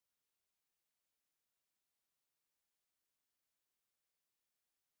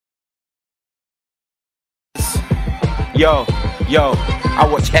Yo, I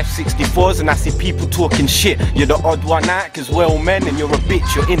watch F64s and I see people talking shit. You're the odd one out, cause we're all men and you're a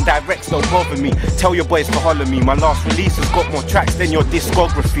bitch. Your indirects don't bother me. Tell your boys to holler me. My last release has got more tracks than your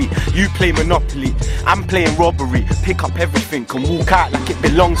discography. You play Monopoly, I'm playing robbery. Pick up everything and walk out like it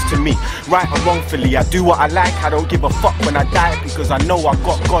belongs to me. Right or wrongfully, I do what I like. I don't give a fuck when I die because I know I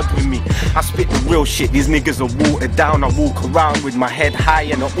got God with me. I spit the real shit, these niggas are watered down. I walk around with my head high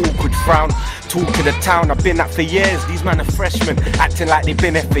and an awkward frown. Talk to the town, I've been at for years. These man are freshmen, acting like they've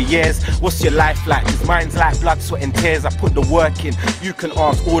been there for years. What's your life like? Cause mine's like blood, sweat and tears. I put the work in, you can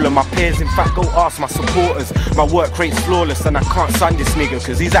ask all of my peers. In fact, go ask my supporters. My work rate's flawless and I can't son this nigga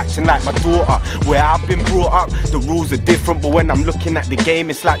cause he's acting like my daughter. Where I've been brought up, the rules are different. But when I'm looking at the game,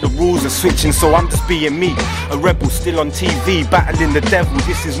 it's like the rules are switching. So I'm just being me, a rebel still on TV, battling the devil.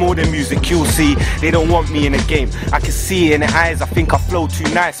 This is more than music, you'll see. They don't want me in a game, I can see it in their eyes. I think I flow too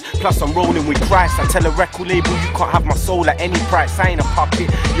nice, plus I'm rolling with Christ. I tell a record label you can't have my soul at any price. I ain't a puppet,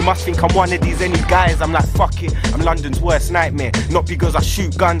 you must think I'm one of these any guys. I'm like fuck it, I'm London's worst nightmare. Not because I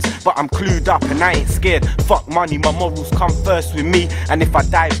shoot guns, but I'm clued up and I ain't scared. Fuck money, my morals come first with me. And if I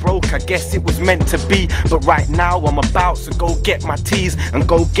die broke, I guess it was meant to be. But right now I'm about to go get my tees and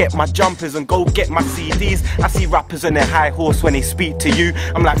go get my jumpers and go get my CDs. I see rappers on their high horse when they speak to you.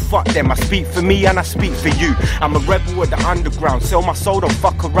 I'm like fuck them, I speak for me and I speak for you. I'm a rebel with the underground, sell my soul, don't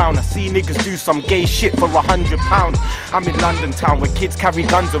fuck around. I see niggas do some gay shit for £100. I'm in London town where kids carry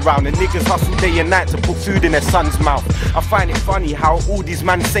guns around and niggas hustle day and night to put food in their son's mouth. I find it funny how all these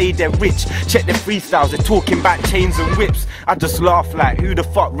man say they're rich. Check their freestyles, they're talking about chains and whips. I just laugh like who the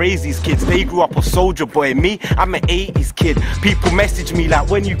fuck raised these kids? They grew up a soldier boy, me, I'm an 80s kid. People message me like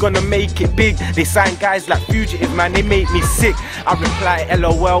when you gonna make it big? They sign guys like Fugitive, man, they make me sick. I reply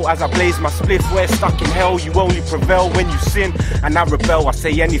LOL as I blaze my spliff. We're stuck in hell, you only prevail when you sin. And I rebel, I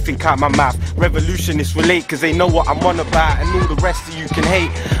say anything out my mouth. Revolutionists relate cause they know what I'm on about. And all the rest of you can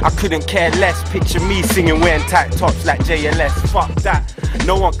hate, I couldn't care less. Picture me singing wearing tight tops like JLS. Fuck that,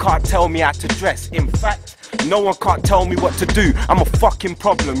 no one can't tell me how to dress. In fact, no one can't tell me what to do. I'm a fucking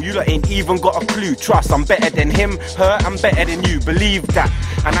problem, you lot ain't even got a clue. Trust, I'm better than him, her, I'm better than you. Believe that,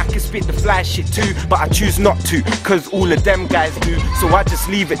 and I can spit the fly shit too, but I choose not to, cause all of them guys do. So I just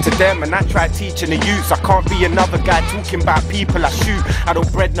leave it to them and I try teaching the youths. I can't be another guy talking about people I shoot. I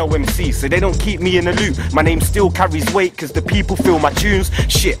don't bread no MC, so they don't keep me in the loop. My name still carries weight cause the people feel my tunes.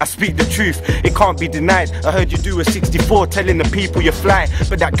 Shit, I speak the truth, it can't be denied. I heard you do a 64 telling the people you fly,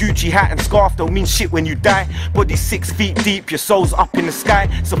 but that Gucci hat and scarf don't mean shit when you die. Body 6 feet deep, your soul's up in the sky.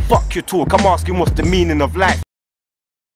 So fuck your talk, I'm asking what's the meaning of life.